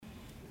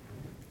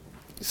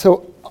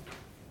So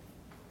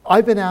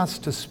I've been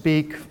asked to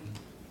speak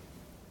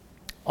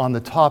on the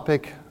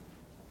topic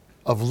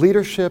of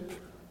leadership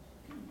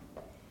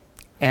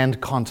and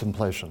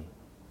contemplation.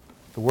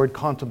 The word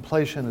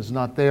contemplation is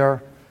not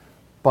there,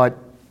 but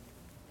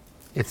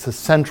it's a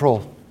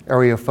central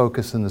area of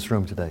focus in this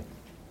room today.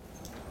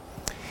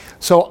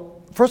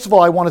 So first of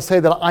all, I want to say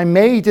that I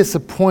may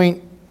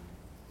disappoint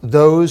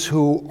those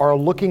who are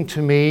looking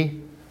to me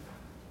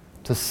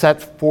to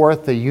set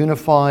forth a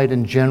unified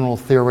and general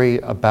theory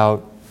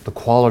about the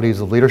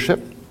qualities of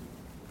leadership.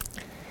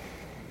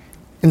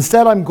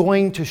 Instead, I'm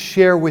going to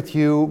share with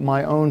you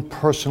my own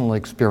personal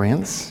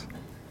experience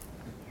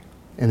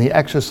in the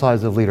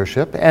exercise of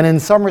leadership. And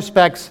in some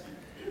respects,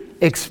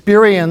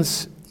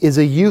 experience is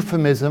a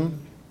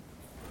euphemism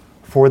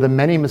for the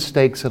many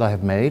mistakes that I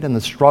have made and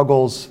the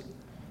struggles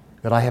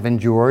that I have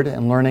endured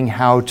in learning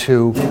how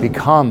to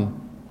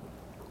become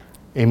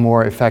a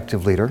more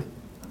effective leader.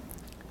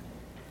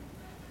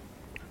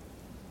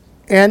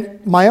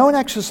 And my own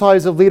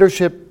exercise of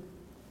leadership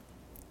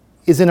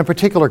is in a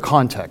particular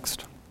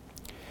context,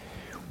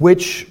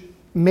 which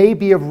may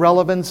be of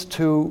relevance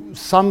to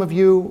some of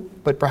you,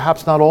 but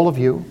perhaps not all of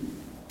you.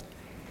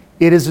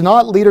 It is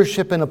not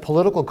leadership in a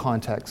political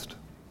context,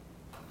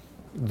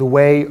 the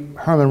way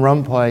Herman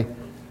Rompuy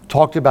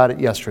talked about it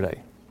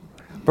yesterday,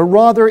 but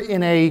rather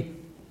in an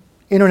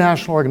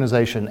international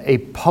organization, a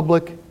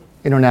public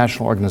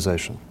international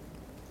organization.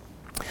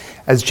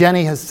 As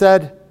Jenny has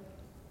said,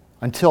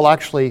 until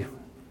actually,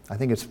 I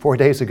think it's 4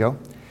 days ago,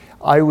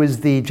 I was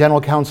the general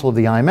counsel of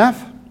the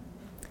IMF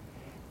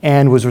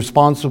and was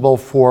responsible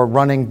for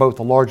running both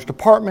a large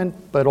department,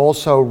 but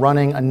also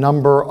running a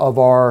number of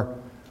our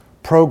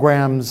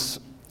programs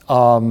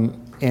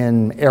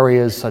in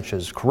areas such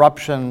as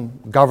corruption,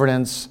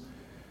 governance,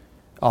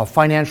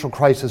 financial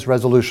crisis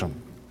resolution.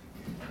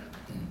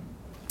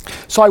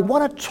 So I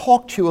want to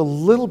talk to you a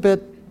little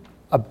bit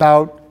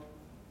about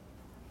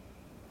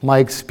my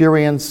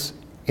experience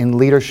in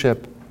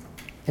leadership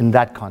in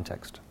that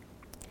context.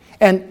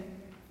 And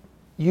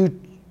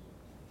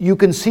you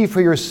can see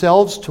for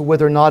yourselves to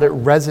whether or not it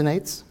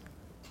resonates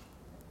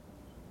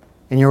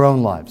in your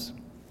own lives.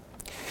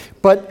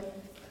 But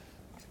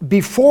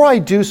before I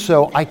do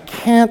so, I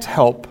can't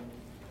help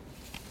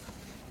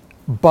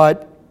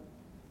but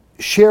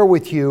share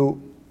with you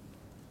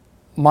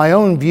my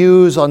own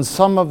views on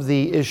some of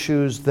the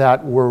issues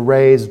that were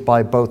raised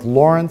by both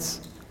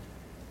Lawrence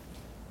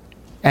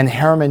and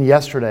Herman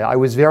yesterday. I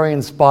was very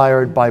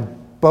inspired by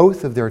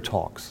both of their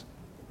talks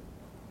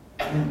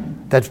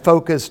that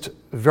focused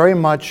very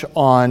much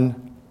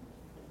on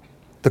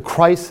the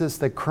crisis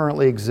that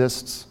currently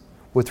exists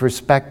with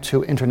respect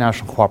to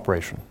international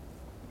cooperation.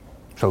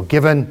 So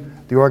given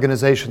the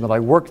organization that I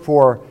worked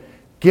for,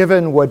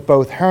 given what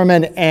both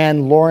Herman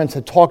and Lawrence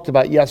had talked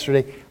about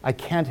yesterday, I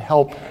can't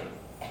help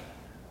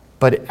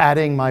but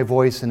adding my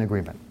voice in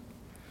agreement.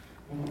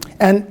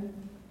 And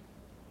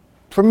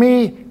for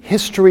me,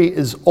 history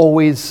is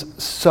always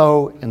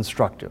so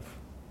instructive.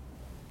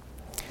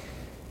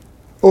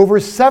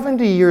 Over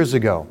 70 years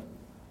ago,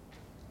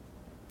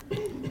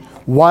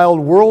 while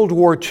World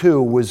War II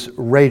was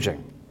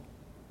raging,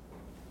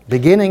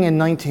 beginning in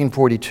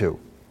 1942,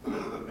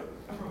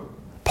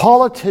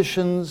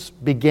 politicians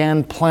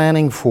began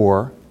planning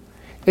for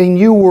a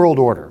new world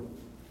order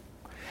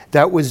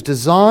that was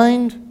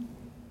designed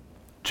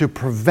to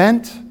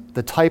prevent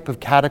the type of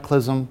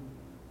cataclysm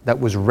that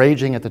was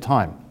raging at the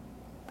time.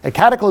 A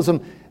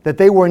cataclysm that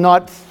they were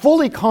not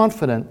fully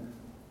confident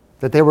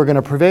that they were going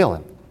to prevail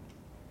in,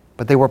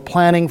 but they were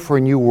planning for a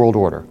new world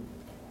order.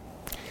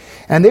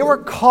 And they were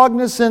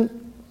cognizant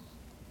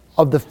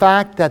of the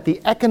fact that the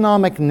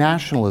economic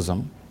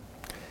nationalism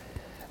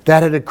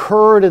that had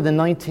occurred in the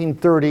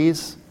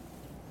 1930s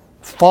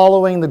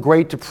following the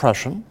Great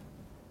Depression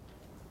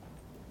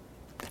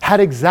had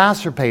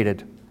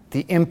exacerbated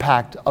the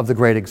impact of the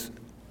Great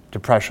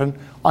Depression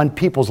on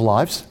people's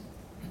lives.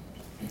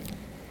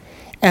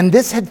 And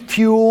this had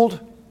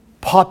fueled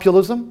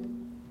populism,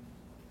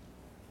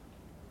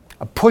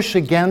 a push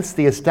against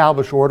the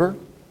established order,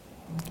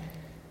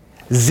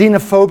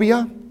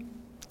 xenophobia,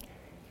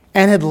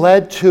 and had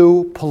led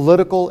to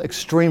political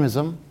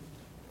extremism,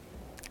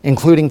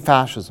 including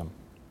fascism.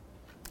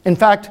 In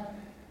fact,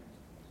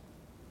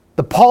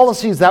 the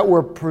policies that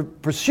were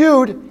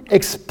pursued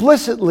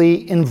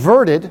explicitly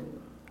inverted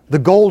the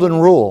golden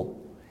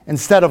rule.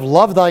 Instead of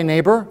love thy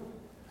neighbor,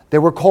 they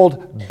were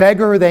called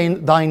beggar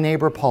thy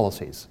neighbor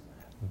policies.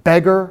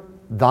 Beggar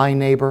thy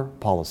neighbor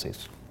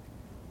policies.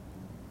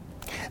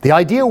 The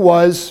idea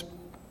was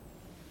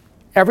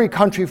every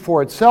country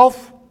for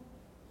itself.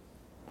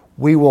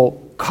 We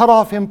will cut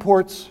off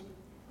imports,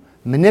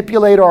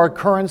 manipulate our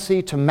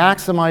currency to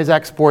maximize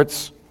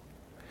exports,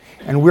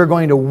 and we're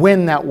going to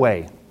win that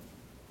way.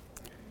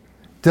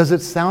 Does it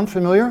sound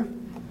familiar?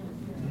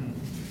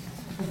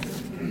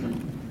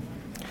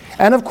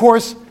 And of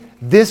course,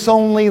 this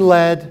only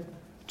led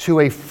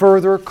to a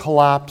further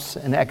collapse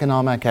in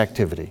economic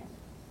activity.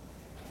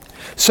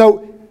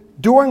 So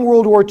during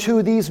World War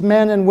II, these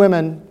men and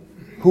women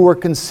who were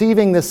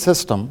conceiving this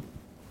system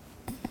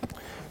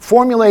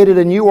formulated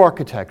a new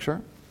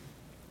architecture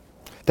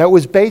that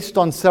was based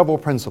on several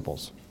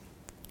principles.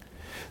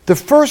 The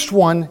first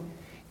one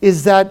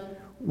is that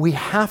we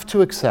have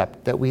to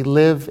accept that we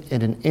live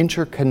in an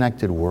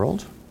interconnected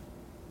world,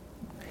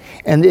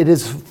 and it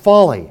is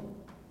folly,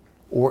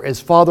 or as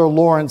Father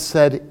Lawrence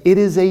said, it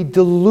is a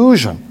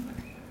delusion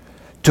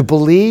to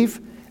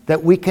believe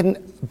that we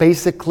can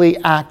basically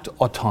act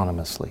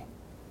autonomously.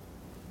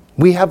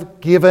 We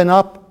have given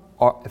up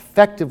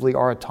effectively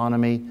our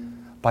autonomy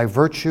by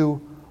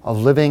virtue of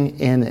living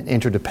in an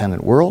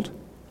interdependent world.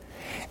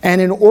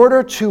 And in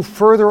order to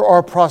further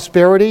our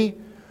prosperity,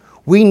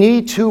 we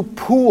need to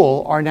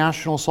pool our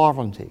national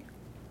sovereignty.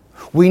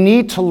 We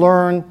need to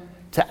learn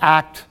to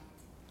act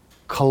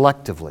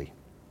collectively.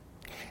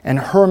 And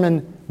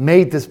Herman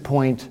made this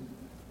point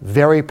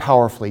very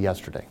powerfully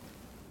yesterday.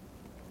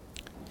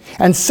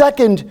 And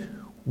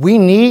second, we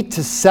need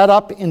to set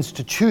up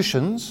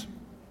institutions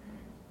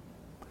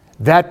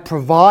that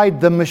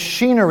provide the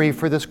machinery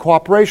for this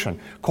cooperation.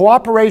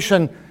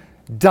 Cooperation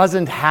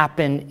doesn't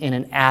happen in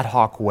an ad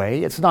hoc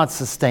way. It's not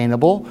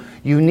sustainable.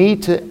 You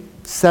need to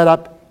set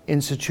up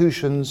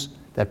institutions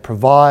that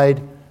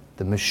provide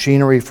the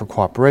machinery for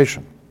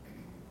cooperation.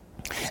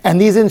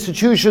 And these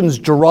institutions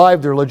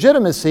derive their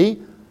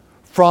legitimacy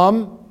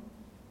from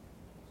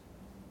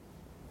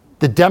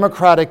the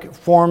democratic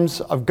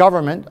forms of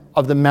government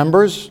of the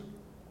members'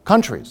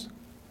 countries.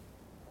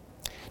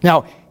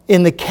 Now,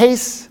 in the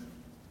case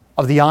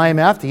of the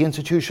IMF, the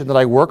institution that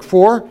I work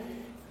for,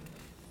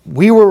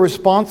 we were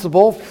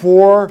responsible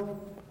for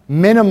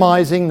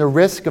minimizing the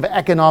risk of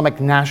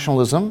economic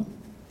nationalism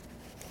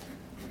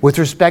with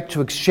respect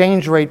to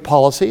exchange rate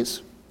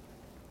policies.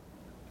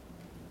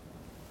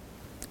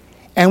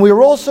 And we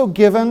were also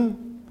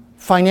given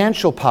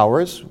financial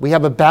powers. We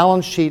have a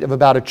balance sheet of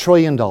about $1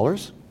 trillion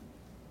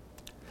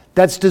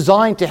that's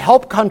designed to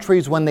help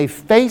countries when they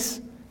face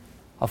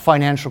a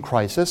financial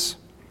crisis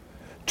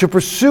to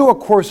pursue a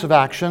course of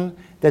action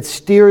that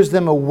steers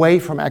them away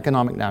from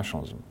economic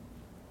nationalism.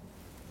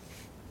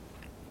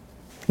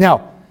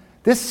 Now,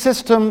 this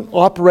system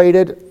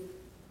operated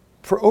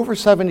for over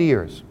 70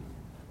 years.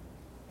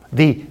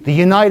 The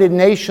United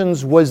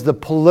Nations was the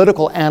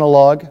political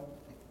analog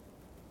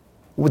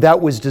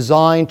that was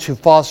designed to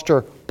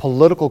foster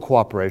political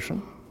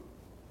cooperation.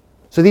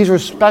 So these were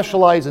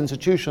specialized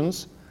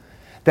institutions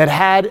that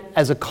had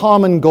as a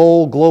common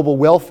goal global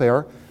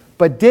welfare,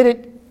 but did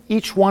it,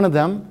 each one of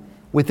them,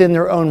 within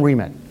their own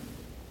remit.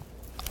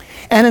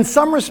 And in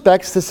some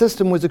respects, the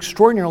system was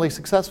extraordinarily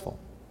successful.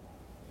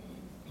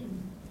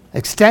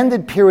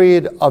 Extended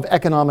period of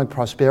economic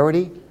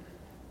prosperity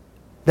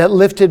that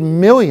lifted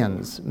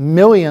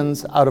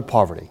millions out of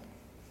poverty.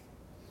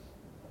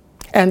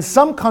 And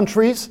some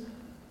countries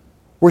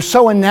were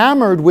so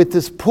enamored with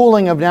this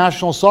pooling of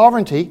national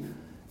sovereignty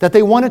that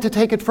they wanted to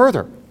take it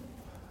further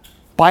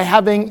by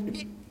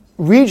having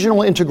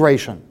regional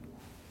integration.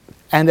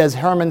 And as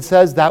Herman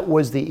says, that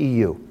was the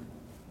EU.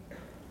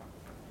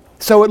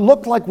 So it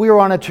looked like we were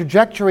on a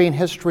trajectory in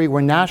history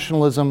where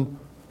nationalism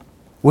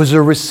was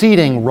a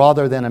receding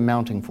rather than a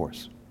mounting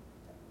force.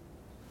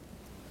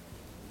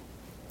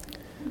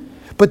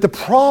 But the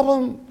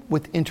problem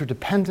with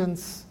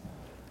interdependence,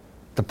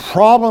 the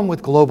problem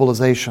with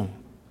globalization,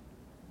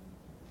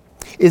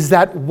 is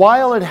that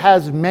while it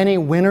has many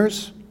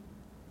winners,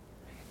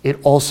 it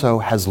also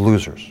has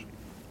losers.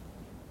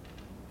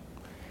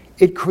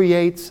 It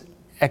creates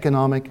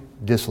economic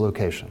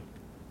dislocation.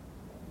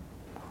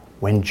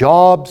 When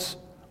jobs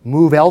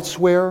move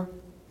elsewhere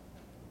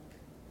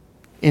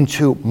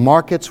into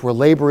markets where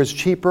labor is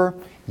cheaper,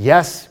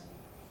 yes,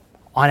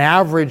 on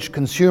average,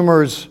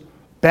 consumers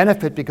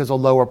benefit because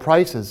of lower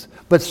prices,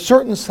 but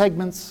certain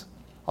segments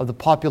of the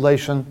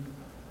population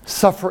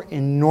suffer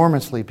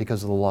enormously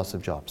because of the loss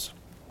of jobs.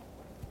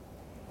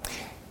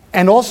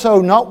 And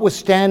also,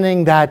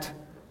 notwithstanding that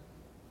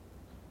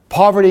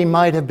poverty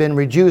might have been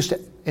reduced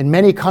in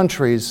many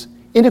countries,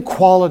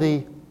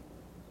 inequality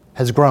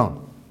has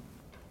grown.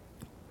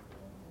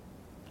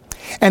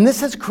 And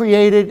this has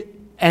created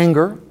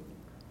anger,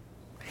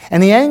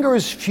 and the anger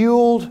is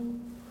fueled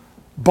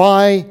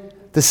by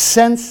the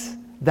sense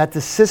that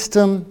the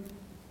system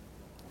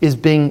is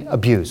being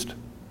abused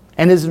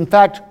and is in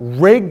fact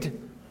rigged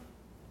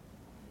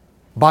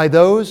by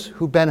those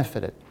who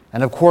benefit it.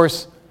 And of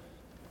course,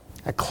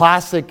 a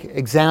classic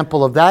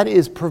example of that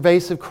is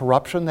pervasive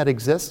corruption that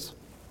exists,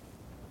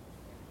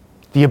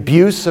 the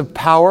abuse of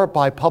power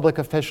by public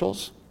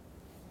officials.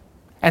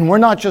 And we're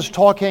not just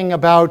talking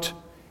about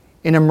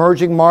in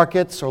emerging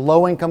markets or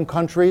low-income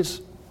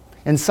countries.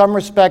 In some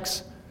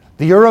respects,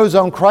 the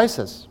Eurozone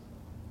crisis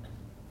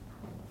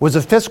was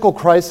a fiscal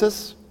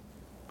crisis,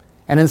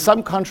 and in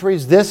some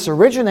countries this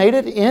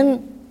originated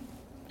in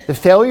the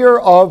failure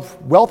of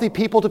wealthy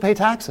people to pay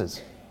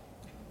taxes,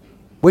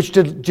 which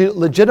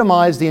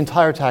legitimized the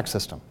entire tax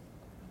system.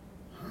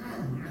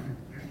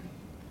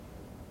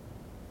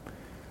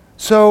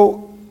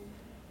 So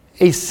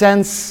a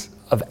sense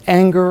of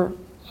anger,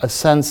 a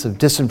sense of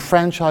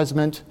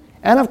disenfranchisement,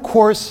 and of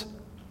course,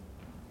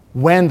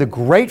 when the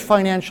great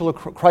financial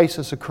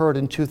crisis occurred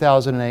in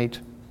 2008,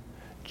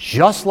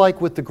 just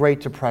like with the Great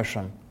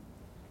Depression,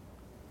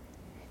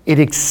 it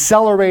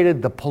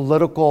accelerated the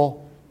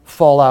political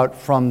fallout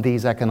from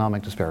these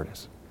economic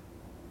disparities.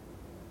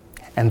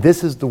 And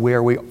this is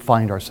where we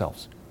find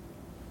ourselves.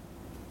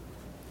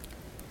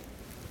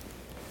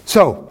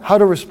 So, how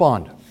to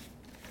respond?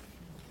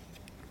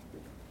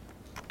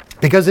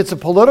 Because it's a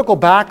political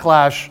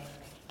backlash,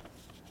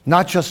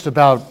 not just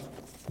about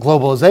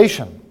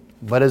globalization,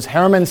 but as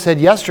Herman said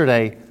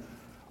yesterday,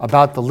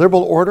 about the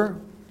liberal order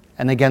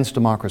and against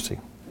democracy.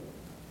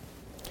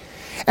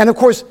 And of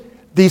course,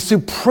 the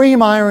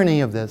supreme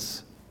irony of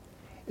this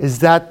is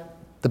that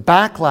the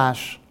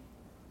backlash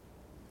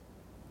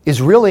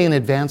is really in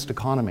advanced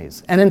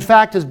economies, and in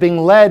fact is being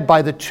led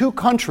by the two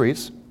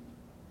countries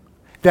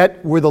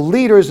that were the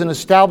leaders in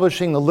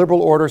establishing the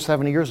liberal order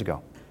 70 years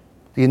ago,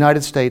 the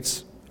United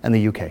States and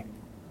the UK.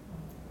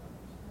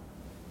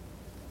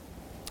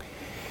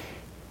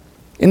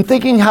 In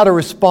thinking how to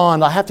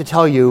respond, I have to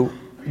tell you,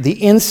 the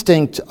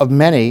instinct of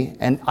many,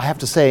 and I have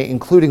to say,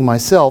 including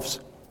myself,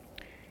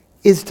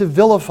 is to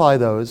vilify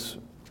those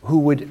who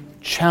would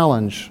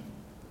challenge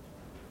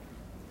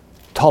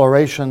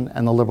toleration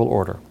and the liberal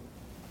order.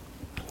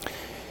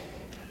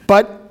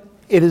 But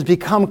it has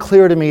become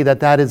clear to me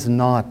that that is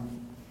not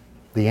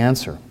the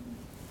answer.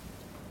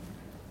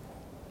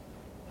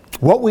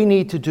 What we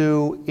need to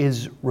do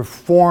is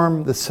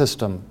reform the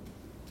system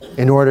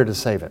in order to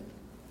save it.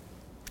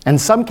 In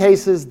some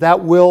cases, that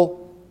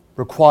will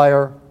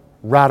require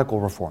radical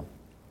reform.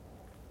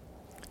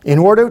 In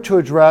order to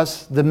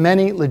address the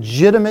many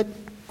legitimate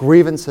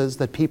grievances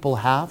that people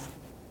have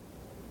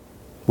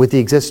with the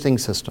existing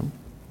system.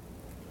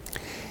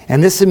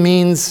 And this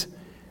means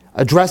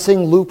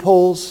addressing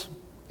loopholes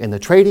in the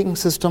trading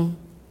system.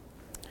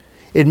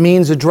 It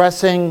means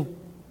addressing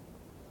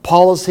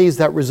policies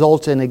that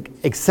result in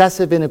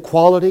excessive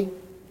inequality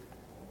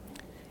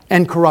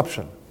and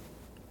corruption.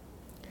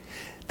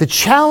 The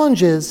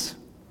challenge is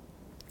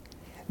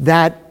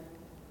that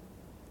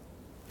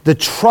the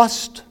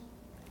trust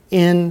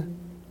in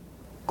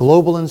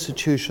global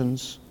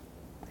institutions,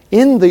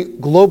 in the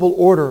global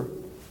order,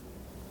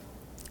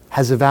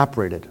 has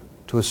evaporated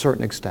to a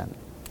certain extent.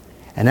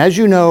 And as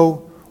you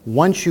know,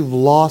 once you've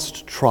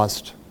lost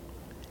trust,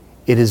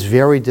 it is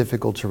very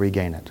difficult to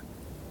regain it.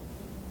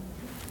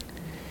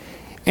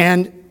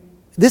 And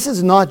this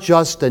is not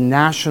just a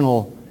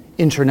national,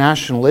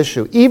 international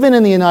issue. Even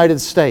in the United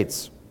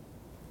States,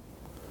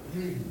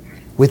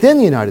 within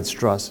the United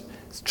States,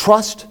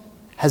 trust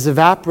has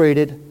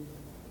evaporated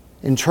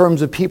in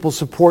terms of people's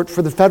support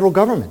for the federal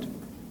government.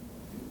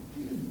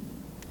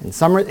 In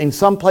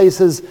some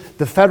places,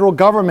 the federal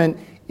government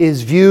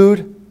is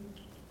viewed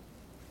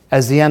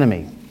as the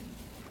enemy.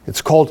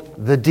 It's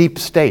called the deep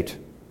state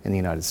in the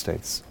United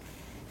States.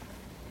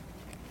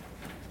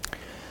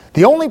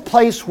 The only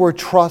place where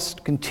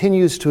trust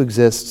continues to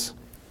exist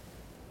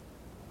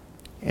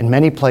in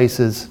many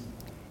places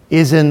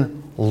is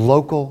in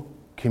local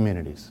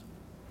communities,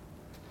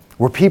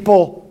 where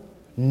people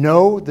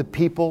know the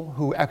people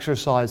who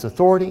exercise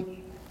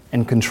authority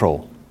and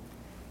control.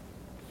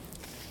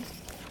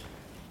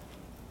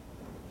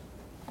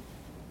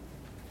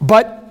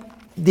 But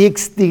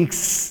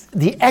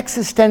the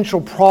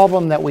existential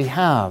problem that we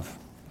have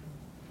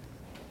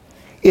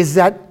is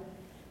that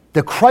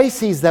the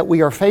crises that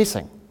we are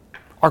facing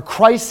are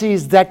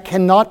crises that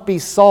cannot be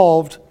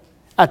solved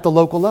at the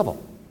local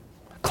level.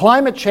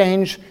 Climate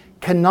change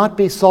cannot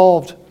be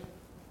solved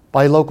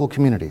by local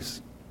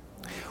communities.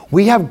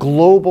 We have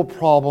global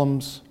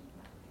problems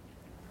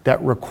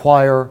that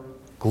require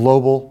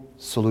global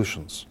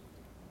solutions.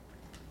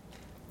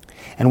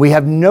 And we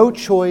have no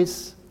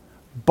choice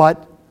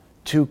but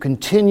to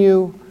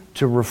continue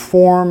to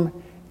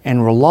reform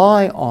and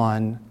rely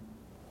on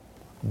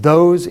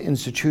those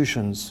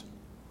institutions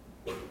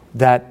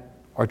that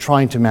are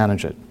trying to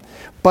manage it.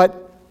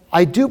 But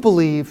I do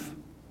believe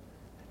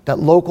that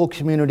local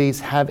communities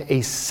have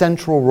a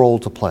central role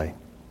to play.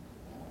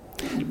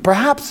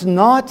 Perhaps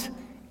not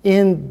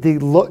in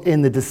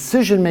the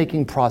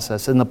decision-making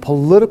process, in the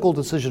political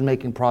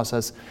decision-making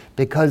process,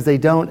 because they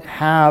don't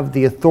have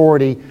the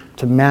authority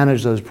to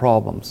manage those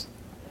problems.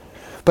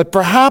 But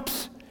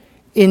perhaps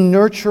in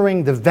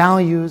nurturing the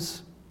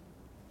values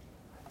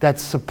that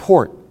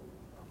support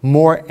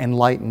more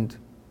enlightened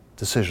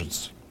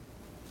decisions.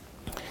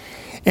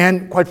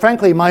 And quite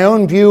frankly, my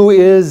own view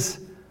is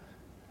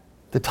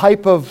the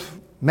type of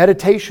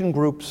meditation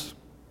groups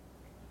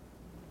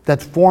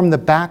that form the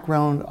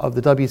background of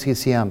the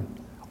WCCM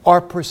are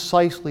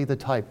precisely the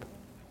type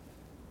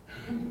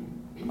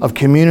of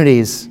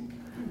communities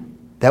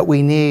that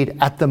we need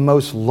at the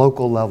most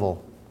local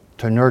level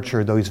to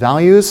nurture those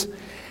values.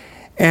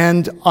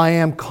 And I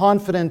am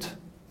confident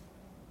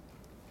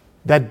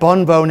that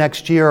Bonvo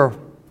next year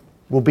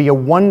will be a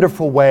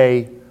wonderful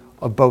way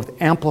of both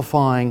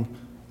amplifying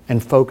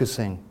and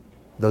focusing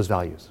those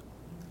values.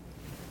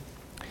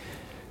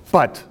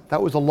 But that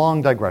was a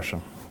long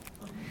digression.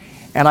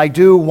 And I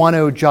do want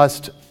to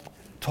just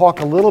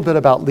talk a little bit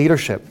about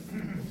leadership.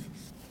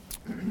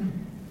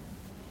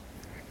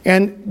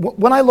 And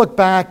when I look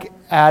back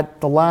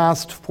at the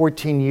last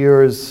 14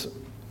 years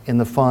in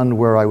the fund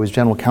where I was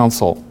general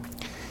counsel,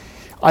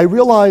 I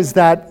realized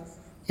that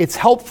it's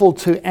helpful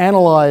to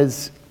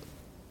analyze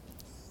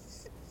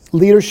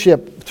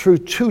leadership through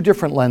two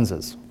different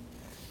lenses.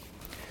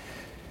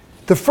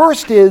 The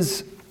first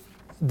is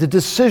the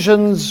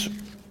decisions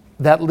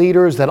that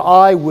leaders that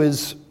I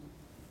was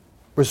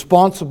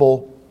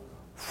responsible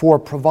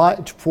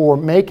for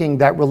making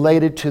that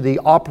related to the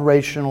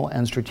operational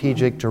and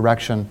strategic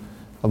direction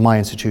of my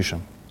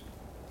institution.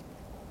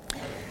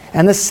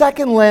 And the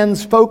second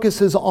lens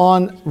focuses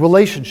on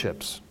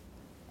relationships,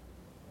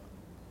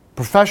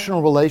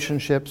 professional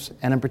relationships,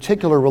 and in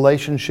particular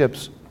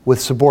relationships with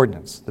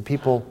subordinates, the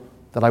people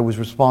that I was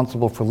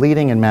responsible for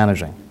leading and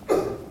managing.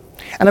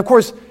 And of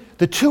course,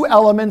 the two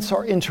elements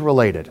are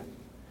interrelated.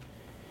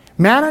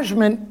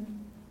 Management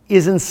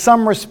is in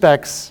some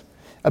respects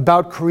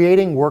about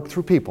creating work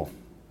through people.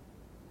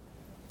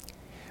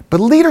 But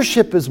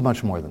leadership is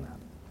much more than that.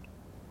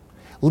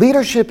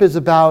 Leadership is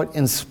about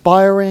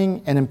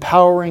inspiring and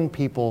empowering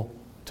people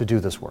to do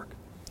this work.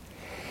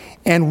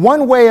 And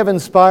one way of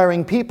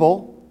inspiring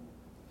people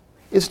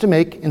is to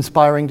make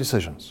inspiring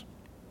decisions.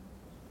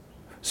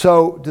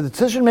 So the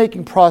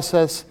decision-making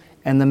process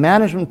and the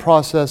management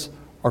process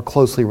are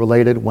closely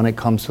related when it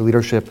comes to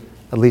leadership,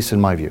 at least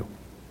in my view.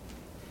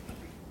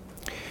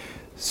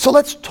 So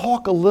let's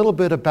talk a little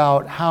bit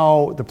about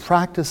how the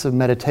practice of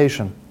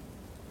meditation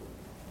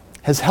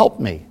has helped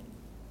me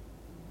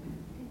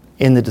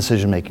in the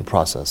decision-making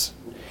process.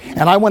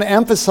 And I want to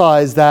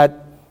emphasize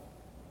that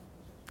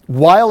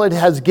while it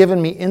has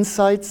given me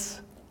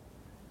insights,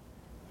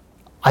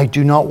 I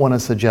do not want to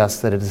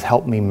suggest that it has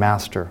helped me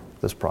master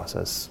this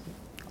process.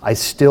 I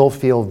still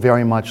feel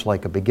very much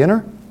like a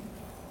beginner,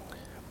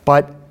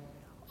 but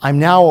I'm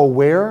now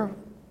aware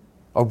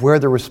of where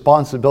the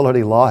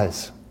responsibility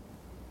lies.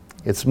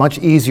 It's much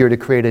easier to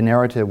create a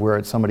narrative where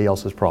it's somebody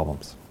else's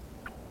problems.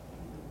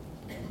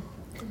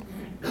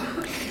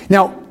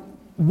 Now,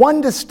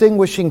 one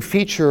distinguishing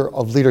feature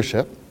of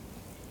leadership,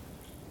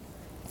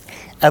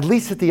 at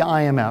least at the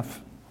IMF,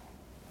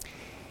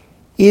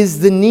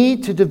 is the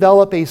need to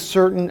develop a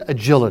certain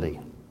agility,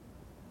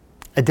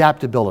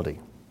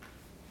 adaptability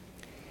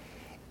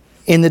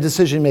in the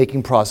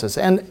decision-making process.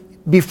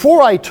 And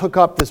before I took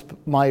up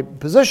my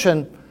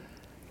position,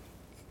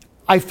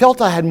 I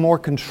felt I had more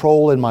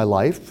control in my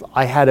life.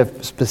 I had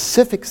a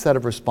specific set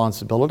of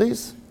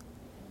responsibilities.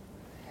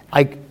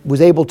 I was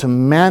able to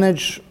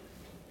manage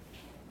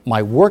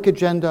my work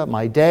agenda,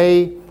 my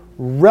day,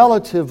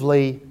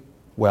 relatively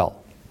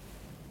well.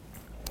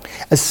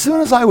 As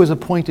soon as I was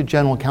appointed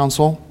general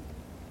counsel,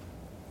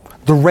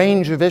 the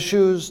range of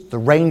issues, the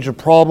range of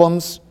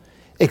problems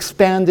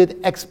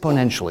expanded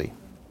exponentially.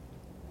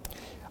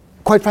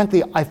 Quite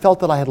frankly, I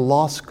felt that I had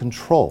lost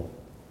control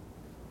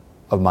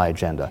of my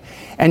agenda.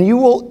 And you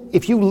will,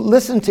 if you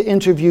listen to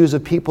interviews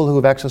of people who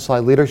have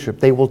exercised leadership,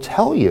 they will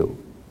tell you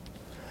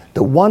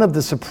that one of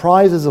the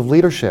surprises of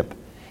leadership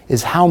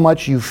is how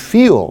much you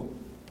feel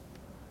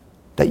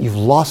that you've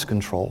lost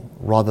control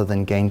rather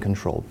than gained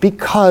control,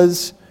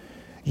 because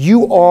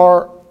you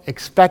are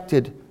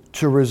expected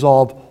to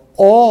resolve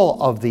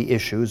all of the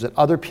issues that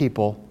other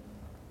people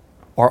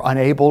are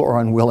unable or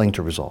unwilling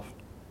to resolve.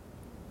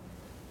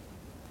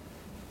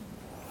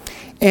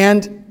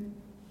 And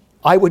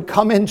I would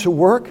come into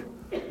work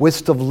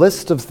with a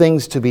list of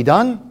things to be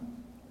done,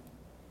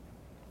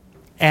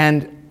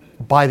 and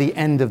by the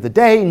end of the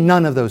day,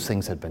 none of those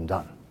things had been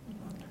done.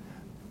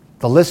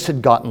 The list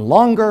had gotten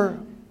longer.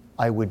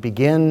 I would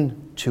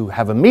begin to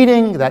have a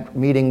meeting. That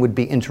meeting would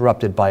be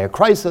interrupted by a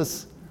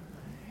crisis.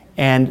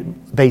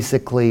 And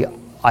basically,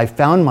 I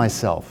found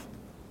myself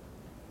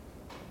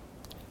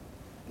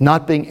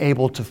not being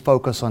able to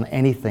focus on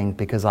anything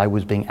because I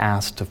was being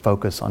asked to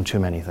focus on too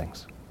many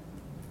things.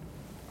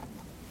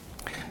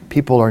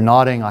 People are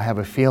nodding. I have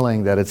a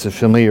feeling that it's a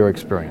familiar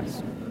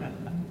experience.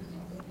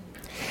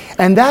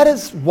 And that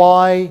is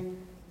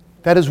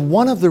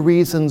one of the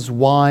reasons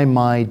why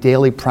my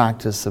daily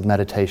practice of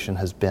meditation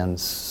has been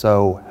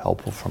so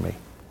helpful for me.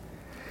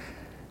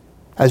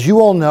 As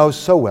you all know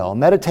so well,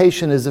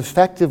 meditation is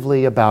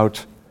effectively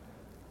about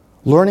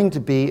learning to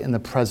be in the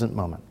present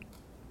moment.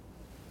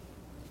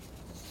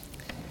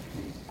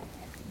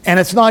 And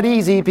it's not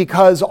easy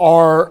because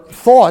our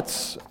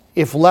thoughts,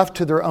 if left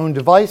to their own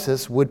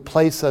devices, would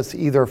place us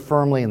either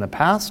firmly in the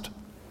past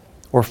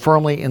or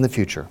firmly in the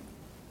future.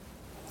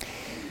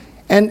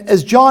 And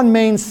as John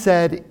Main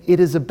said,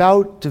 it is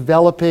about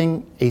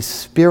developing a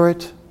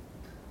spirit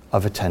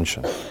of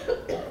attention.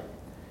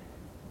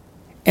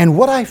 And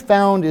what I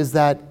found is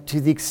that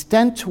to the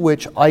extent to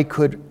which I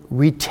could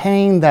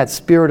retain that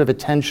spirit of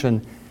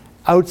attention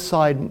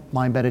outside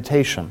my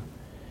meditation,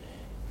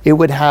 it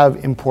would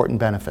have important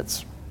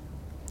benefits.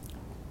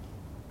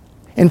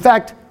 In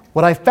fact,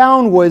 what I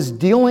found was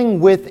dealing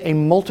with a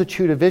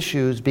multitude of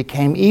issues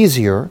became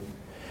easier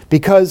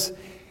because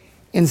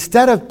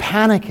instead of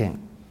panicking,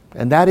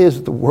 and that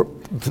is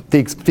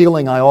the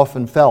feeling I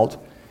often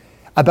felt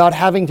about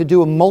having to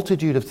do a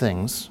multitude of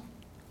things,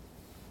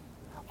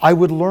 I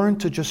would learn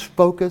to just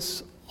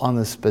focus on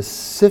the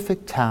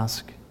specific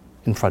task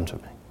in front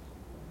of me.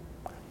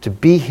 To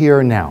be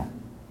here now.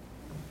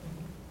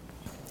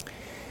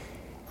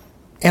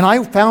 And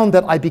I found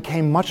that I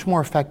became much more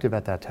effective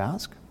at that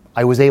task.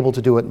 I was able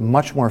to do it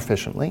much more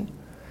efficiently.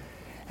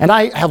 And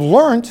I have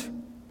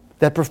learned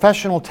that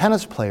professional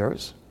tennis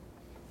players,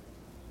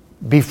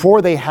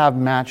 before they have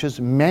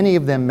matches, many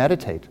of them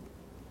meditate.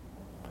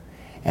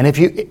 And if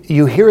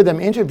you hear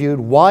them interviewed,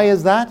 why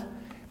is that?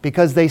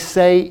 Because they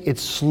say it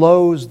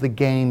slows the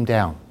game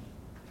down.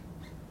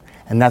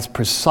 And that's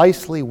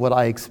precisely what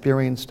I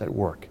experienced at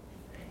work.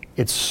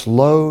 It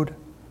slowed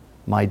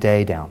my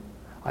day down.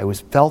 I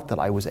felt that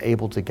I was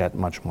able to get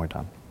much more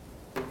done.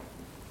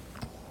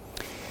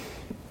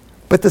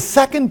 But the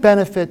second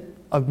benefit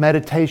of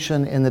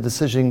meditation in the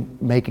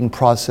decision-making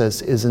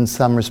process is in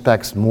some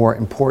respects more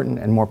important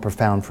and more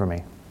profound for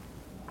me.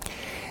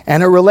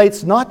 And it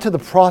relates not to the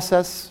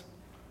process,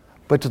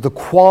 but to the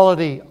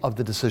quality of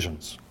the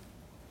decisions.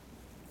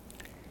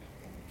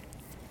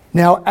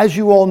 Now, as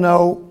you all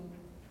know,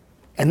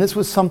 and this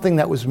was something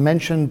that was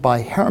mentioned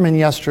by Herman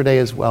yesterday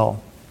as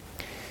well,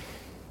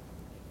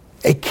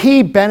 a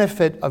key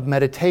benefit of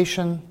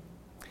meditation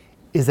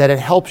is that it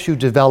helps you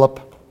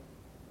develop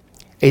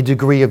a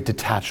degree of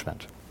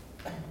detachment.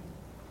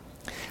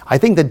 I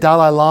think the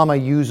Dalai Lama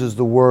uses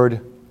the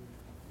word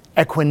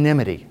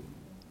equanimity.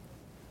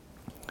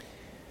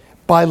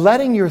 By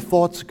letting your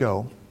thoughts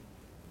go,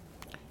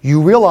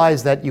 you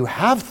realize that you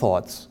have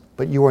thoughts,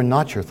 but you are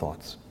not your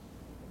thoughts.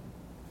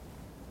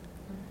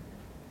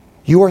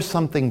 You are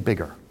something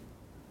bigger.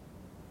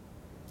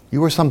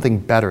 You are something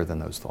better than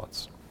those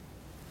thoughts.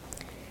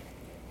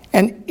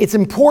 And it's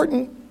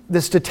important,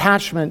 this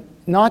detachment,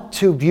 not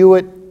to view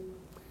it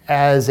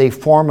as a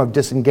form of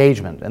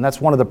disengagement. And that's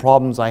one of the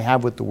problems I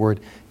have with the word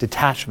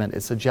detachment.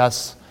 It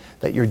suggests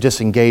that you're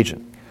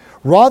disengaging.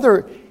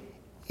 Rather,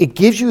 it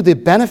gives you the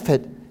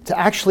benefit to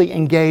actually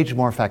engage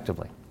more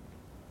effectively.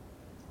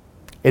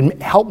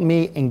 It helped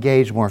me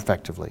engage more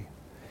effectively.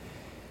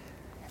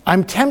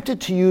 I'm tempted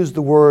to use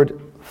the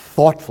word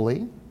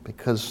thoughtfully,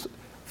 because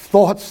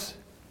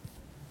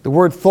the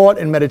word thought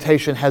in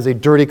meditation has a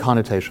dirty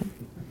connotation.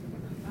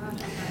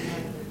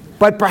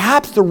 But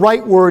perhaps the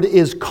right word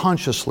is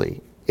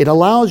consciously. It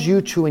allows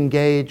you to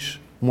engage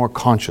more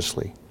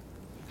consciously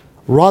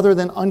rather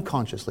than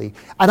unconsciously.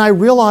 And I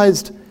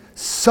realized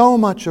so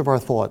much of our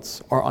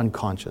thoughts are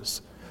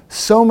unconscious.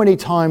 So many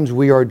times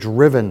we are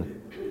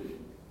driven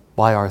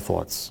by our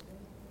thoughts.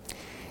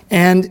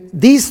 And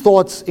these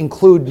thoughts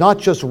include not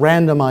just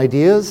random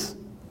ideas,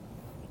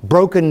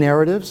 broken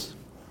narratives,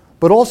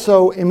 but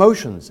also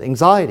emotions,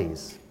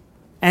 anxieties,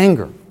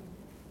 anger.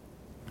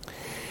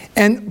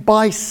 And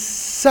by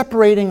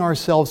separating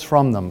ourselves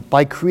from them,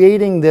 by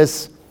creating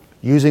this,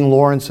 using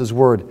Lawrence's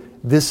word,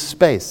 this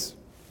space,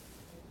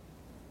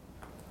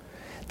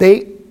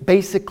 they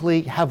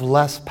basically have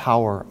less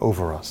power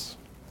over us.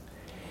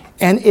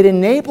 And it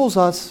enables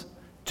us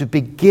to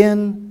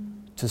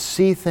begin to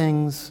see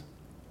things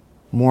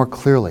more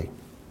clearly.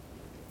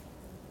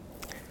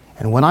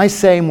 And when I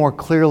say more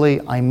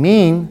clearly, I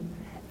mean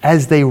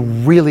as they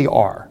really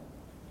are,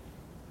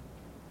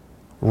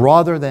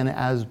 rather than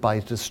as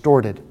by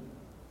distorted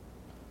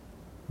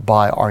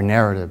by our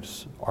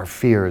narratives, our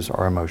fears,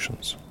 our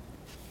emotions,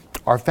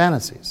 our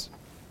fantasies.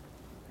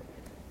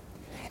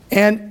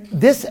 And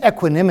this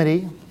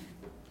equanimity,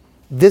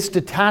 this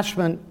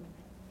detachment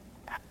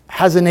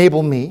has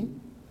enabled me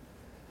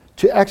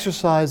to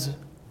exercise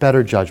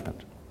better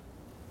judgment.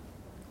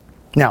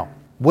 Now,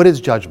 what is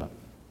judgment?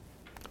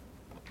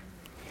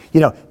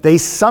 You know,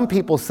 some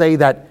people say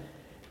that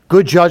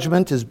good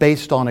judgment is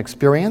based on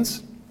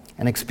experience,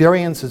 and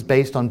experience is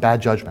based on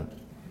bad judgment.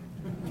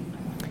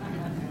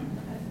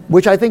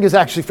 Which I think is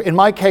actually, in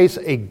my case,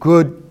 a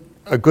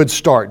good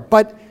start.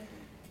 But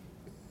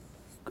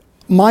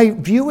my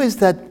view is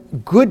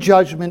that good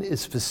judgment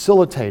is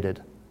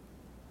facilitated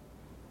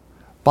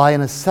by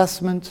an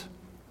assessment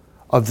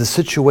of the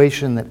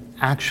situation that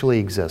actually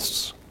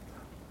exists.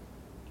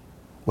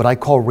 What I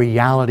call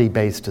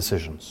reality-based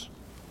decisions.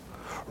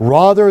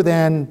 Rather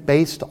than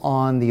based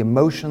on the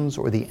emotions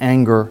or the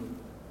anger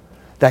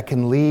that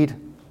can lead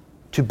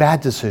to bad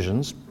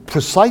decisions,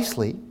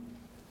 precisely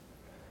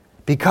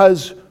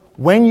because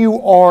when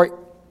you are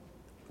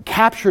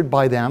captured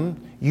by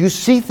them, you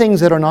see things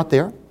that are not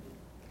there,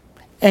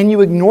 and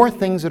you ignore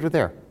things that are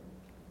there.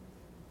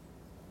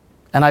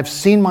 And I've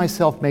seen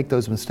myself make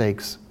those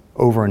mistakes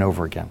over and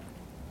over again.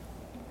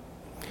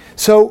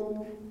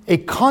 So, a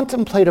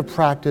contemplative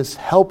practice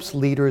helps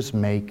leaders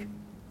make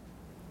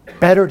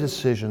better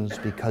decisions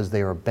because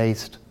they are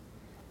based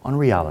on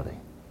reality.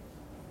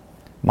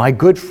 My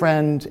good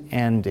friend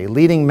and a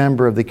leading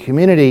member of the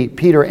community,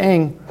 Peter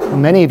Eng, who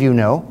many of you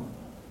know,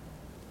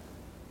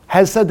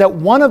 has said that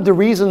one of the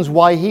reasons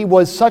why he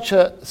was such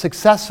a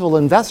successful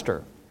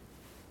investor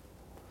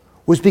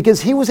was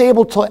because he was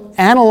able to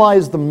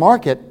analyze the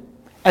market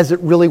as it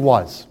really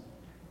was,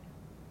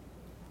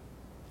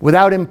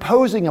 without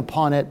imposing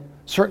upon it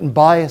certain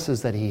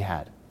biases that he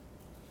had.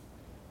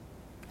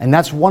 And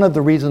that's one of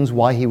the reasons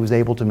why he was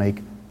able to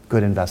make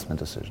good investment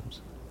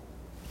decisions.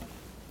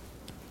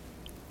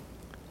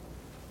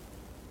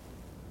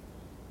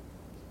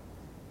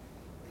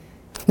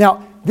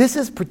 Now, this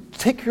is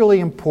particularly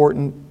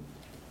important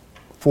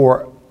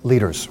for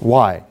leaders.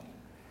 Why?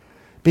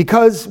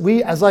 Because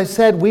as I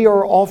said, we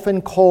are often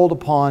called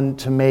upon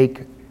to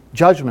make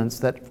judgments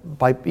that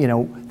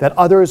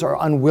others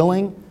are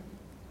unwilling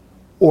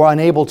or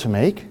unable to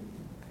make.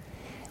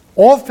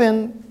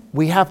 Often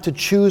we have to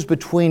choose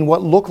between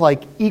what look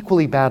like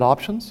equally bad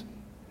options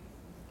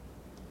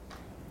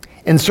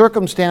in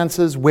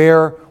circumstances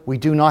where we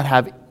do not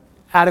have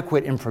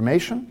adequate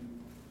information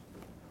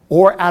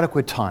or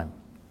adequate time,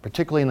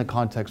 particularly in the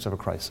context of a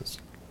crisis.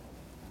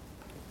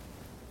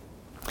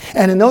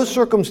 And in those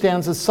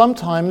circumstances,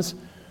 sometimes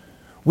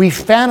we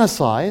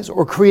fantasize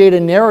or create a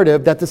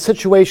narrative that the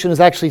situation is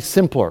actually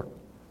simpler.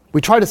 We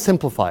try to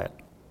simplify it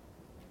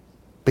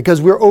because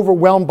we're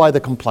overwhelmed by the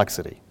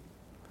complexity.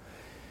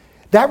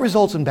 That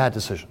results in bad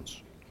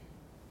decisions.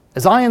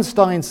 As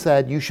Einstein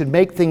said, you should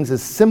make things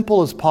as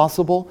simple as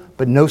possible,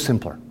 but no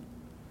simpler.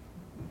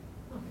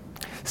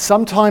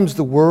 Sometimes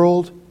the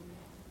world,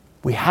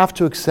 we have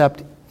to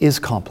accept, is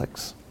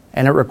complex,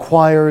 and it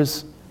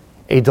requires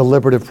a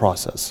deliberative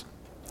process.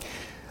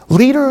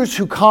 Leaders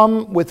who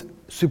come with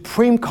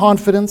supreme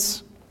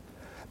confidence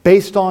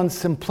based on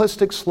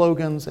simplistic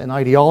slogans and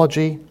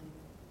ideology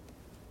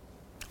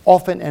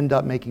often end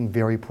up making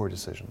very poor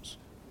decisions.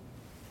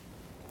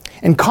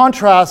 In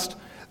contrast,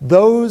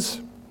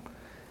 those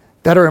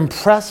that are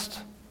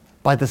impressed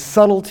by the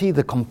subtlety,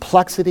 the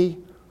complexity,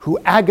 who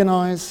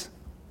agonize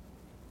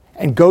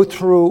and go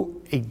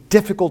through a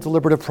difficult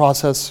deliberative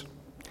process,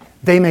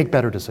 they make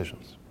better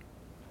decisions.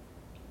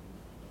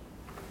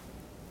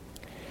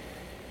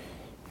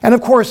 And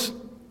of course,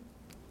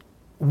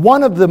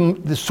 one of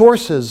the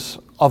sources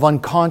of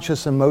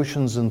unconscious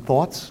emotions and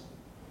thoughts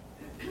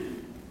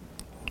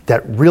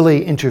that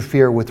really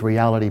interfere with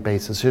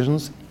reality-based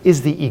decisions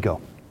is the ego.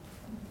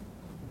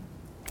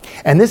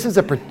 And this is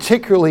a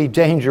particularly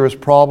dangerous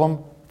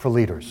problem for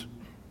leaders.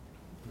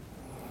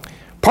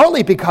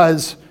 Partly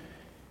because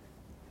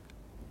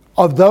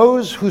of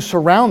those who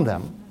surround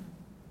them,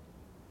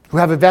 who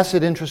have a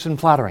vested interest in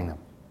flattering them,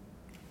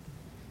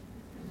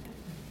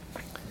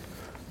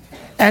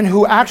 and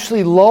who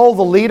actually lull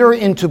the leader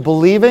into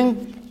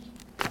believing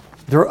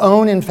their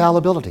own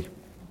infallibility.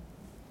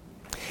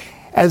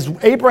 As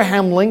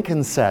Abraham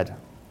Lincoln said,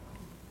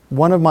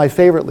 one of my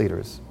favorite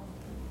leaders,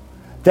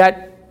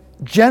 that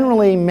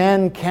generally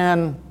men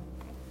can,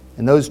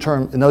 in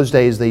those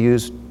days he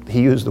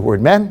used the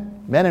word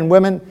men and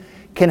women,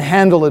 can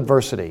handle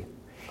adversity.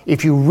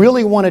 If you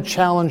really want to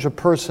challenge a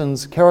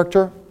person's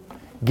character,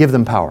 give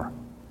them power.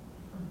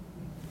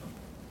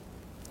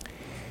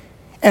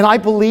 And I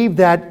believe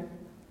that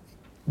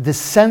this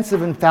sense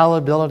of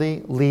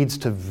infallibility leads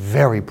to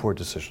very poor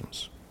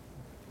decisions.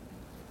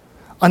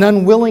 An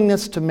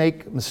unwillingness to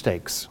make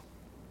mistakes.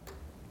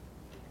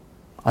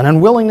 An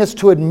unwillingness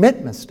to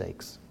admit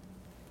mistakes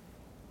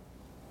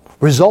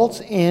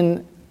results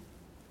in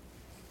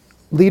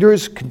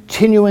leaders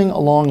continuing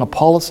along a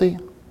policy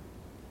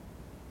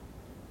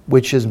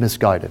which is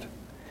misguided.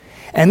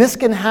 And this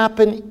can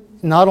happen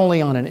not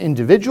only on an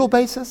individual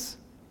basis,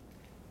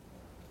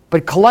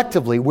 but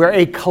collectively, where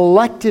a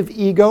collective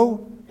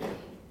ego,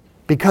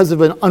 because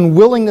of an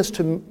unwillingness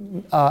to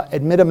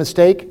admit a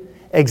mistake,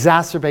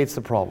 exacerbates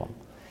the problem.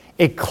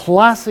 A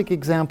classic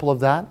example of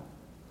that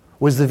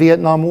was the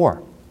Vietnam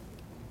War.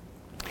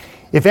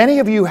 If any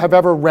of you have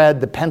ever read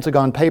the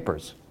Pentagon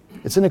Papers,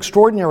 it's an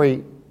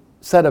extraordinary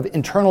set of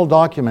internal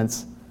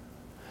documents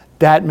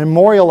that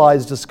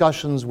memorialize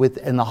discussions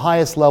within the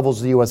highest levels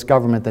of the US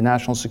government, the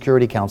National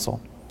Security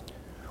Council,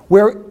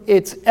 where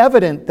it's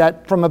evident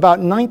that from about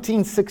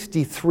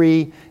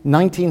 1963,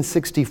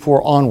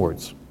 1964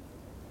 onwards,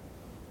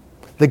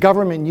 the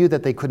government knew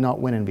that they could not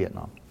win in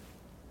Vietnam.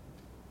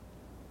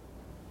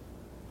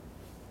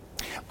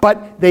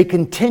 But they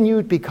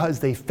continued because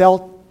they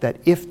felt that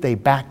if they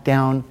backed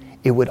down,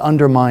 it would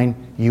undermine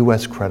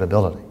US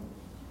credibility.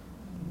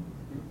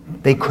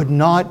 They could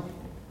not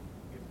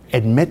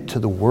admit to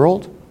the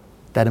world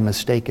that a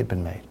mistake had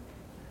been made.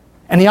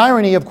 And the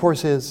irony, of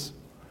course, is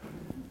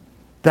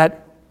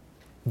that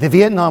the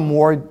Vietnam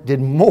War did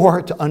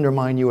more to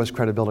undermine US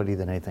credibility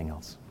than anything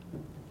else.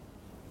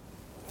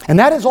 And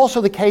that is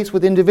also the case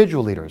with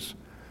individual leaders.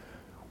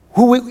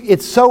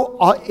 It's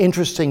so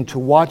interesting to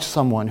watch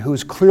someone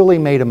who's clearly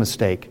made a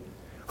mistake,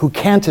 who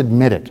can't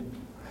admit it,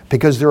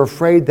 because they're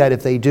afraid that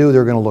if they do,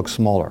 they're going to look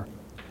smaller,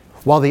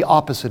 while the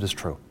opposite is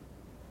true.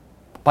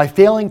 By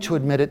failing to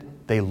admit it,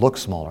 they look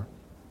smaller.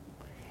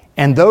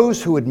 And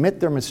those who admit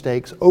their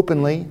mistakes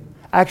openly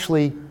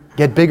actually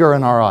get bigger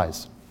in our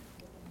eyes.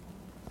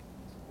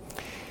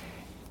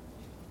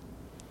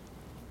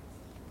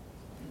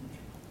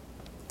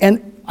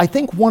 And I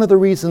think one of the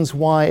reasons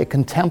why a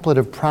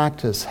contemplative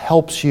practice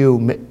helps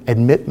you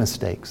admit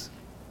mistakes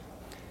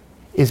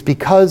is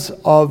because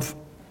of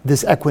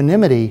this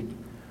equanimity.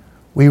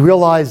 We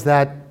realize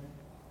that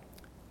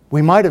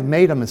we might have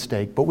made a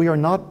mistake, but we are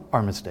not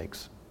our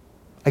mistakes.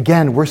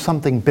 Again, we're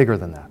something bigger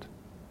than that.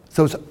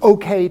 So it's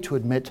okay to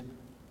admit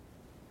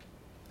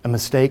a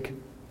mistake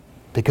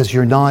because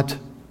you're not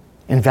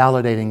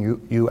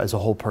invalidating you as a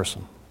whole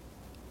person.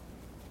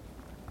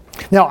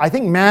 Now, I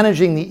think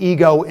managing the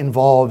ego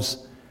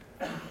involves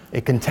a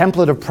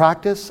contemplative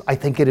practice. I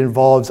think it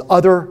involves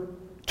other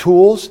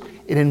tools.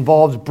 It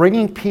involves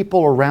bringing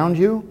people around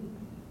you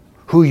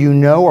who you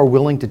know are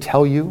willing to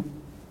tell you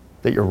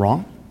that you're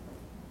wrong.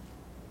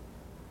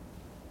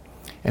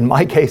 In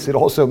my case, it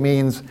also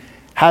means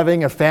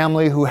having a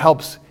family who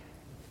helps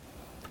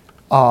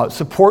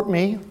support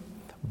me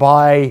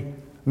by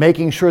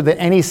making sure that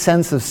any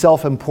sense of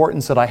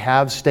self-importance that I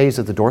have stays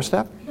at the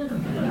doorstep.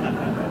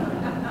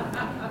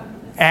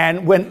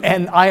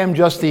 And I am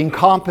just the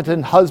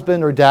incompetent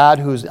husband or dad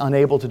who's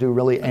unable to do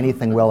really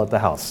anything well at the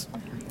house.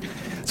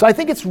 So I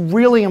think it's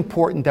really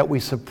important that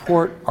we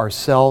support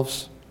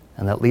ourselves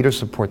and that leaders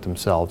support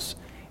themselves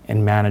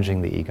in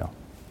managing the ego.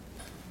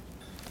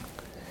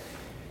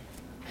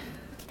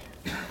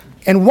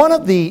 And one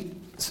of the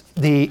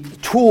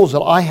tools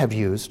that I have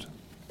used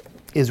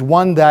is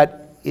one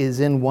that is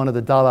in one of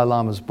the Dalai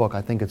Lama's book,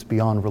 I think it's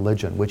Beyond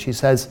Religion, which he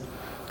says,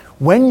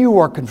 when you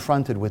are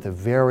confronted with a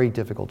very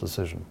difficult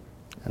decision,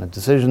 and a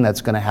decision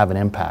that's going to have an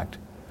impact,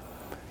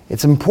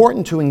 it's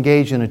important to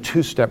engage in a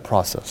two-step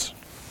process.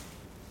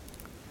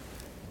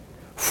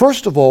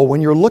 First of all,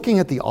 when you're looking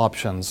at the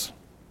options,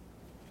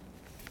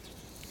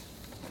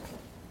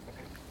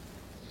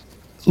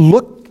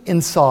 look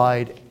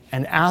inside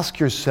and ask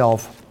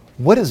yourself,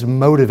 what is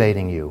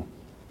motivating you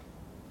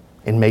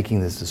in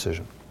making this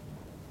decision?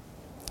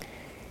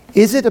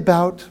 Is it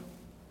about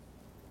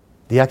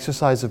the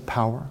exercise of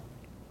power,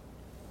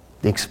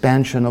 the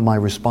expansion of my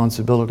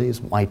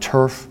responsibilities, my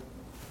turf,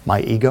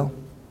 my ego?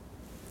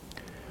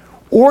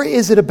 Or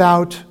is it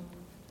about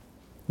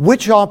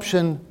which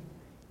option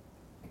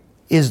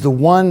is the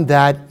one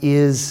that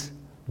is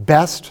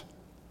best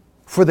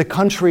for the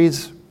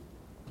countries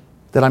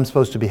that I'm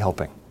supposed to be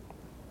helping?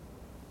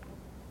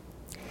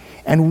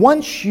 And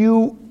once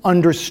you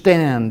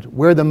understand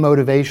where the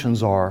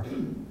motivations are,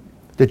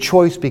 the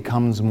choice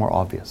becomes more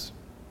obvious.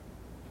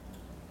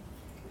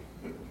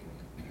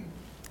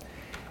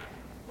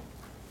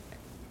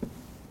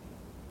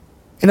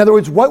 In other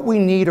words, what we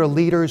need are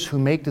leaders who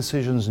make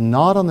decisions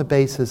not on the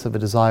basis of a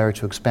desire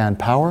to expand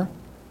power,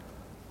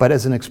 but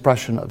as an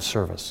expression of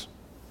service.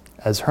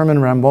 As Herman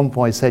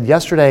Rambonpoy said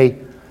yesterday,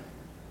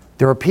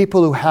 there are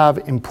people who have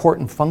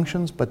important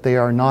functions, but they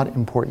are not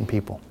important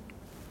people.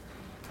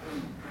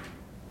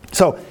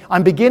 So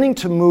I'm beginning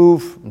to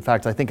move, in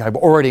fact, I think I've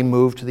already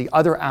moved to the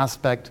other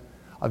aspect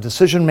of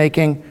decision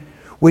making,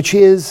 which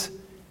is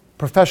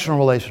professional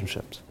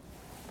relationships.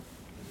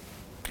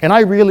 And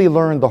I really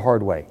learned the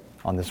hard way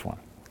on this one.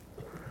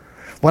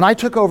 When I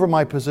took over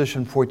my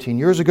position 14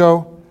 years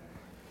ago,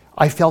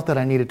 I felt that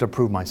I needed to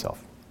prove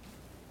myself.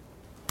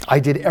 I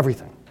did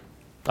everything.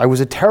 I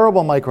was a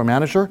terrible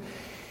micromanager.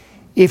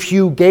 If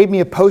you gave me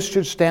a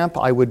postage stamp,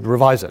 I would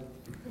revise it.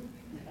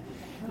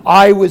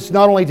 I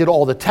not only did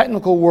all the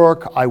technical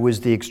work, I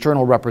was the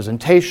external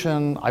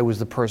representation, I was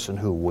the person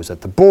who was at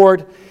the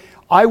board,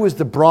 I was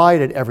the bride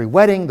at every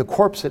wedding, the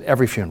corpse at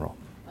every funeral.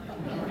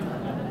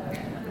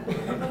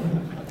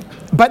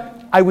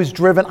 But I was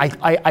driven,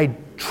 I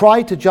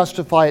tried to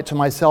justify it to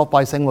myself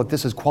by saying, look,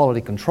 this is quality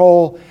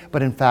control,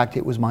 but in fact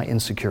it was my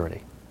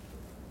insecurity.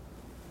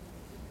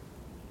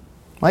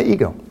 My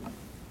ego.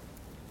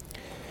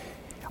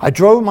 I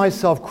drove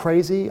myself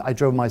crazy, I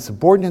drove my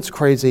subordinates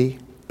crazy,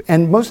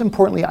 and most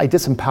importantly, I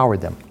disempowered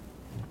them.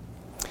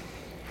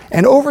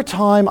 And over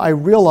time, I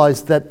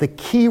realized that the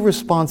key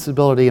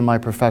responsibility in my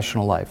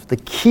professional life, the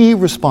key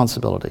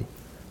responsibility,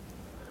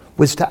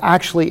 was to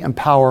actually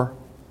empower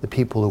the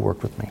people who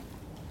worked with me.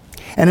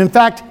 And in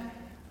fact,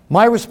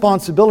 my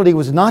responsibility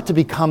was not to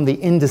become the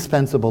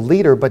indispensable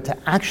leader, but to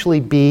actually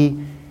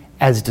be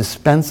as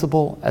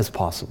dispensable as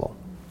possible.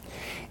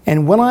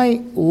 And when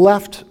I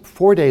left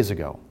 4 days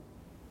ago,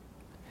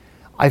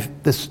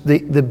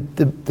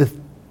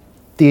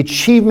 the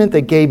achievement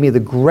that gave me the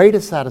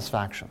greatest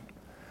satisfaction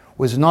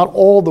was not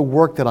all the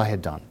work that I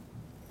had done,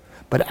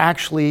 but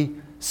actually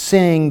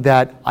seeing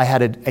that I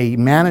had a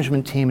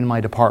management team in my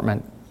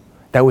department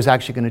that was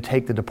actually going to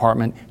take the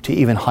department to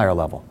even higher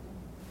level.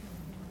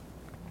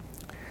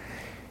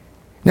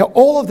 Now,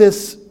 all of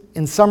this,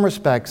 in some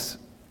respects,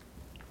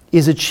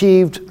 is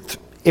achieved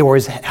or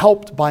is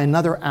helped by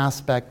another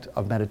aspect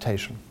of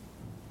meditation,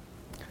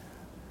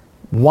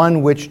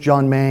 one which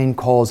John Main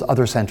calls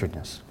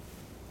other-centeredness.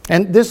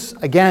 And this,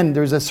 again,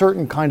 there's a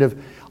certain kind of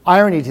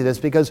irony to this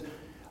because,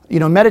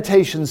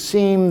 meditation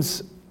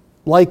seems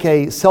like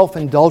a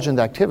self-indulgent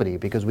activity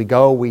because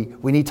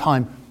we need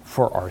time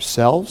for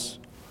ourselves.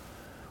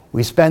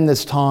 We spend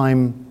this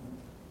time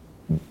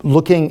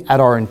looking at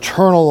our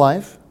internal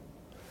life.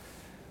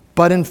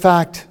 But in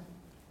fact,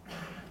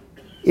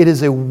 it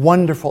is a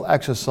wonderful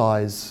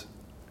exercise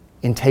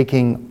in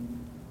taking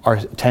our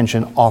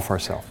attention off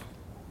ourselves.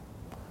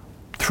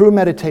 Through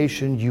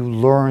meditation, you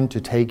learn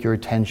to take your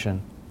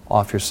attention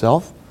off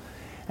yourself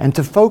and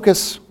to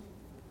focus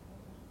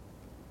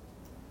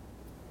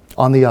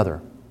on the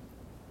other.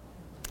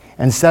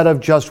 Instead of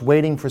just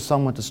waiting for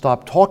someone to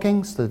stop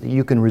talking so that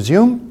you can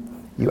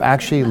resume, you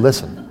actually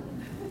listen.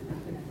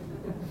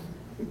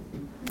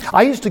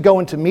 I used to go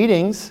into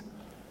meetings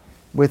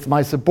with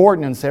my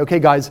subordinate and say, okay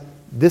guys,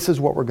 this is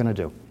what we're going to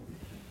do.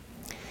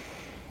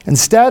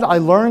 Instead, I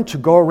learned to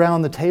go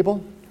around the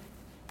table,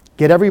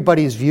 get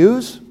everybody's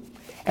views,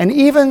 and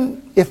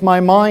even if my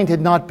mind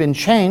had not been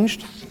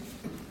changed,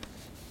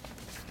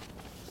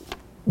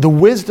 the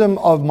wisdom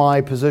of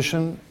my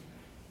position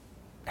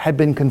had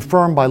been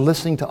confirmed by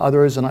listening to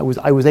others, and I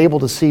was able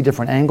to see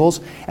different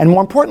angles, and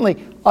more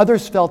importantly,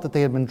 others felt that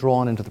they had been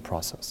drawn into the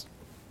process.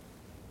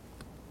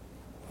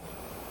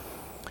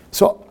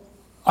 So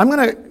I'm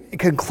going to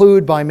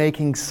conclude by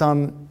making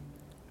some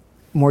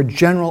more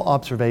general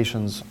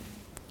observations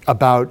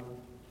about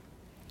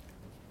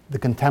the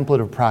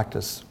contemplative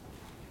practice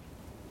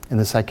in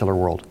the secular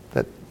world,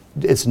 that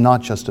it's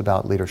not just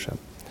about leadership.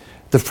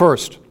 The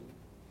first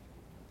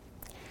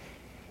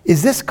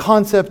is this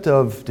concept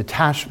of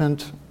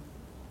detachment,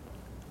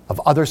 of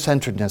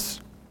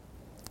other-centeredness.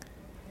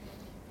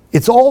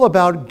 It's all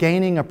about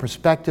gaining a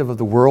perspective of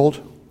the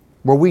world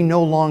where we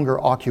no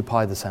longer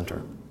occupy the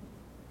center.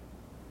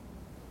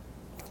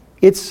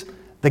 It's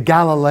the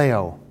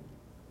Galileo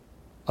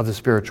of the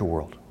spiritual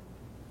world.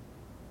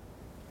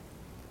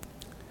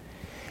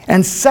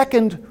 And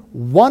second,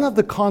 one of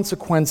the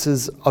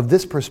consequences of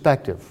this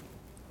perspective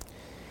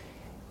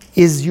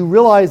is you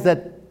realize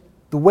that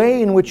the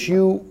way in which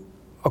you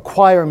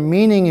acquire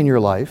meaning in your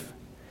life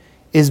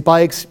is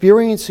by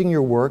experiencing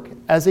your work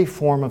as a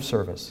form of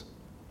service.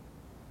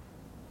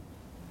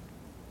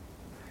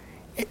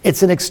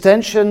 It's an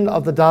extension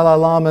of the Dalai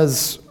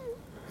Lama's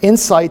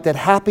insight that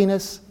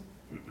happiness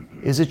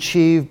is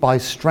achieved by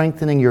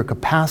strengthening your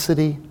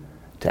capacity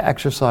to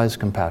exercise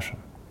compassion.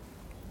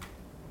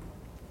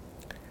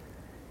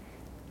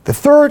 The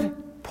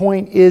third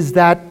point is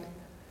that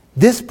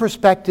this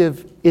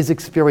perspective is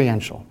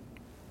experiential.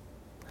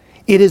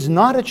 It is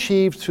not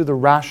achieved through the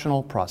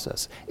rational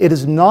process. It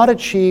is not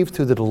achieved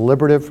through the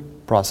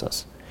deliberative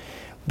process,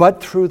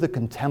 but through the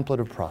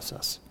contemplative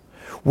process,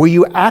 where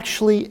you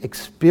actually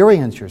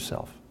experience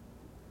yourself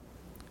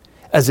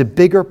as a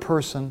bigger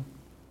person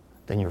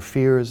than your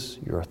fears,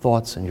 your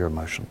thoughts, and your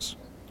emotions,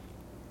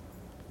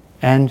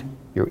 and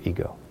your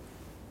ego.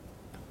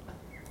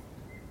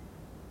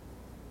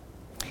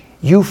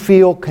 You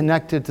feel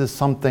connected to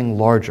something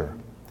larger.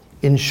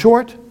 In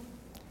short,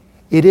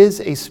 it is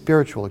a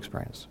spiritual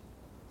experience.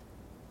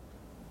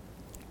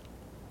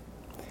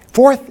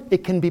 Fourth,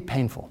 it can be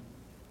painful.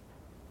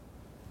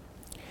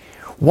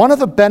 One of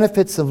the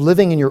benefits of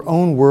living in your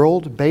own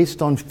world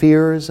based on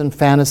fears and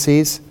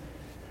fantasies,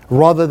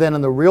 rather than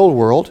in the real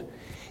world,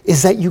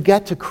 is that you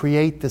get to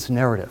create this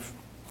narrative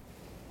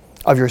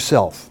of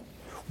yourself,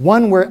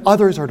 one where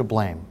others are to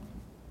blame,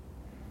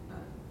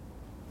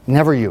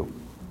 never you.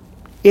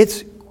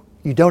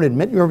 You don't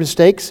admit your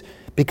mistakes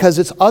because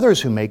it's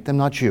others who make them,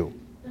 not you.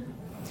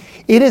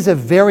 It is a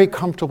very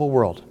comfortable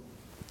world,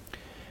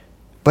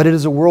 but it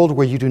is a world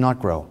where you do not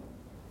grow.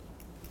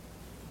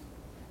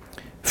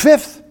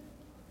 Fifth,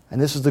 and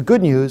this is the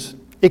good news,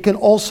 it can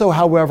also,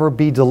 however,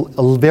 be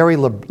very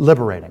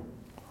liberating.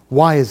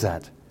 Why is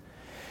that?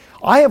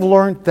 I have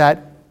learned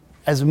that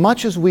as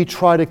much as we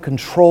try to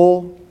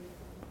control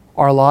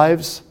our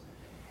lives,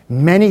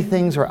 many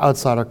things are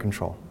outside our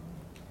control.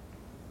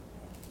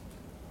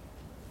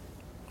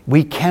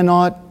 We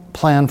cannot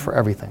plan for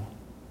everything.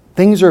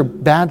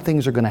 Bad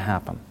things are going to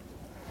happen.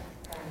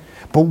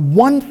 But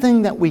one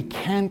thing that we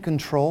can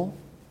control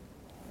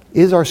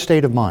is our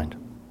state of mind.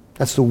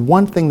 That's the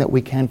one thing that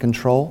we can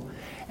control,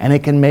 and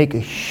it can make a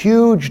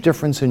huge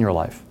difference in your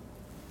life.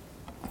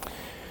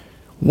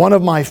 One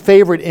of my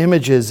favorite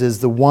images is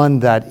the one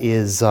that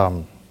is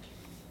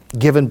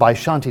given by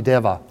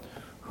Shantideva,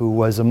 who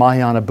was a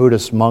Mahayana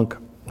Buddhist monk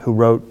who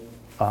wrote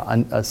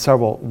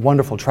several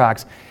wonderful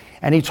tracts.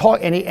 And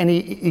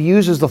he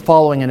uses the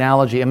following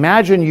analogy.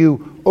 Imagine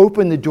you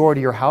open the door to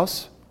your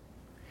house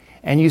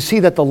and you see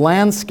that the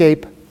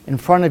landscape in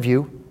front of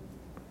you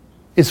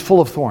is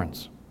full of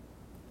thorns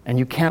and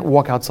you can't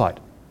walk outside.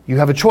 You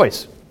have a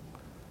choice.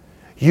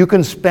 You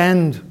can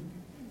spend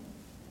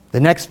the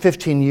next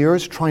 15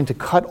 years trying to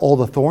cut all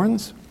the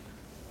thorns,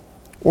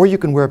 or you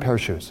can wear a pair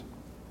of shoes.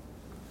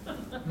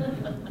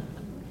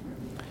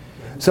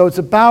 So it's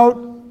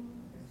about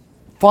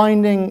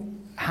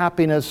finding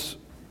happiness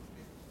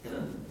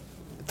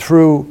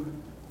through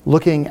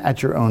looking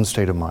at your own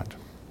state of mind.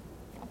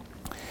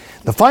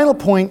 The final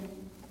point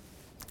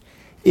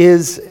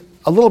is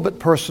a little bit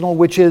personal,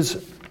 which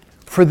is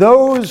for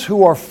those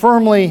who are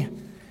firmly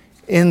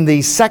in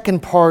the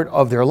second part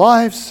of their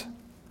lives,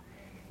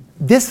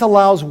 this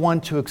allows one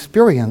to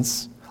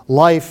experience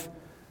life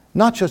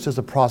not just as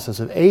a process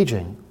of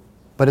aging,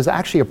 but as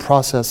actually a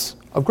process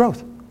of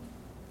growth.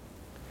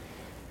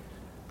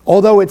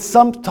 Although it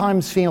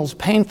sometimes feels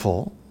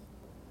painful,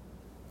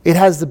 it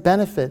has the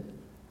benefit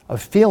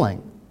of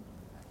feeling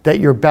that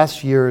your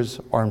best years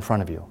are in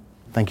front of you.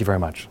 Thank you very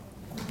much.